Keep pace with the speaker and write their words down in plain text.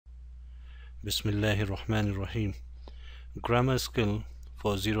Bismillahirrahmanirrahim. Grammar skill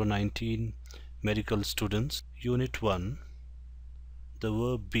for 019 medical students. Unit 1. The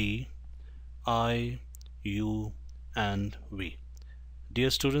verb be, I, you, and we. Dear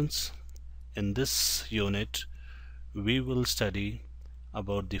students, in this unit we will study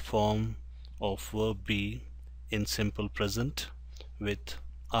about the form of verb be in simple present with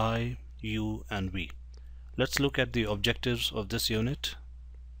I, you, and we. Let's look at the objectives of this unit.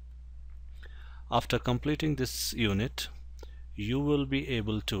 After completing this unit, you will be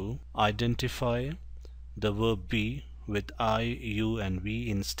able to identify the verb be with I, you, and we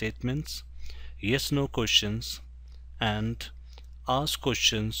in statements, yes/no questions, and ask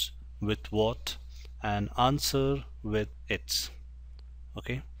questions with what and answer with its.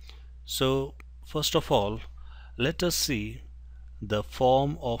 Okay, so first of all, let us see the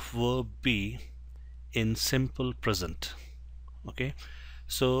form of verb be in simple present. Okay,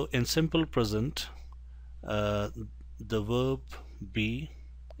 so in simple present, the verb be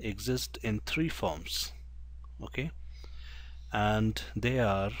exists in three forms. Okay, and they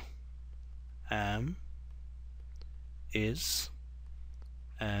are am, is,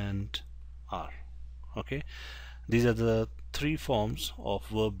 and are. Okay, these are the three forms of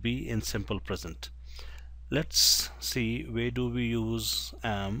verb be in simple present. Let's see, where do we use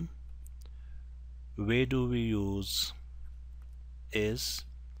am, where do we use is,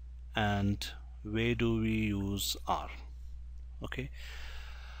 and where do we use are. Okay,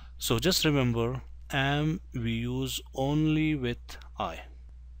 so just remember, am we use only with I.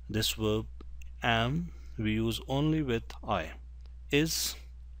 This verb am we use only with I. Is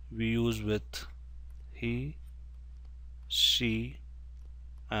we use with he, she,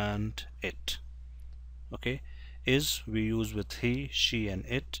 and it. Okay, is we use with he, she, and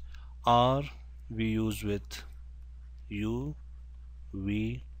it. Are we use with you,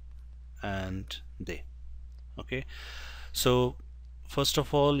 we, and they. Okay, so first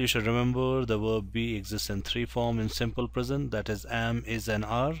of all, you should remember the verb be exists in three forms in simple present, that is am, is, and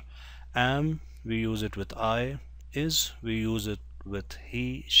are. Am we use it with I, is we use it with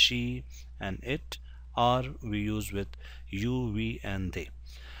he, she, and it. Are we use with you, we, and they.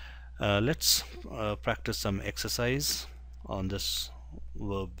 Let's practice some exercise on this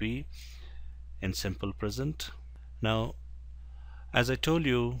verb be in simple present. Now, as I told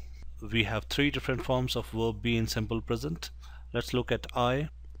you, we have three different forms of verb be in simple present. Let's look at I.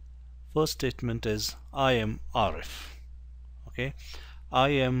 First statement is I am Arif. Okay, I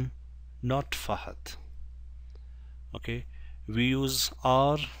am not Fahad. Okay, we use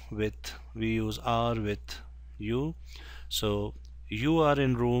are with you. So you are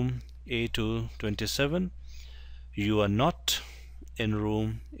in room A227. You are not in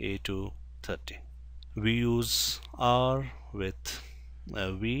room A230. We use are with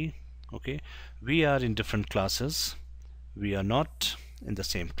we. Okay, we are in different classes, we are not in the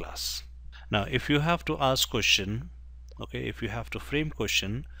same class. Now if you have to ask question, okay, if you have to frame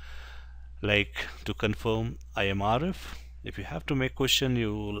question, like to confirm I am Arif, if you have to make question,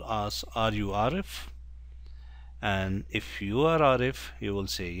 you will ask are you Arif, and if you are Arif, you will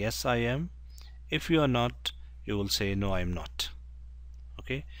say yes I am. If you are not, you will say no I am not.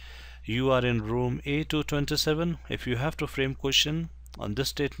 Okay, you are in room A227. If you have to frame question on this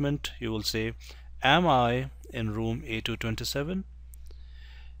statement, you will say am I in room A227?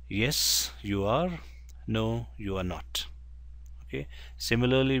 Yes you are, no you are not. Okay,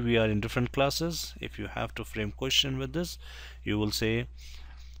 similarly we are in different classes. If you have to frame question with this, you will say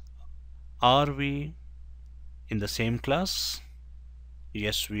are we in the same class?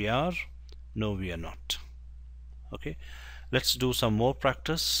 Yes we are, no we are not. Okay, let's do some more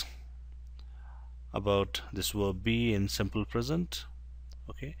practice about this verb be in simple present.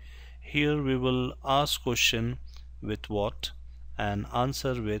 Okay, here we will ask question with what and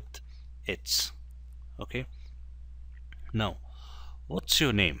answer with its. Okay, now what's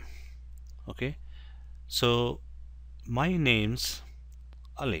your name? Okay, so my name's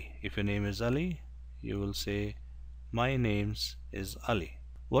Ali. If your name is Ali, you will say my name's is Ali.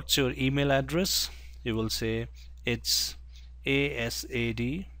 What's your email address? You will say it's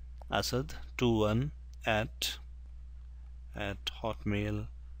asad21 at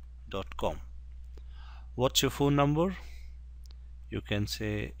hotmail.com. What's your phone number? You can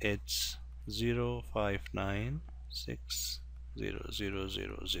say it's 0596000.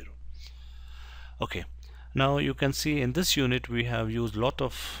 Okay, now you can see in this unit we have used lot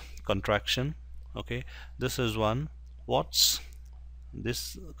of contraction. Okay, this is one. What's,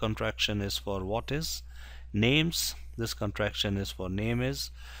 this contraction is for what is. Names, this contraction is for name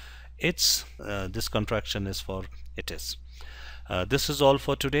is. It's, this contraction is for it is. This is all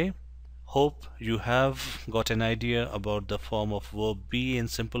for today. Hope you have got an idea about the form of verb be in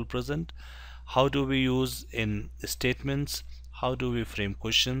simple present. How do we use in statements? How do we frame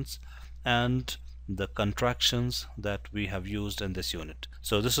questions? And the contractions that we have used in this unit.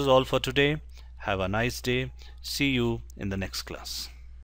 So this is all for today. Have a nice day. See you in the next class.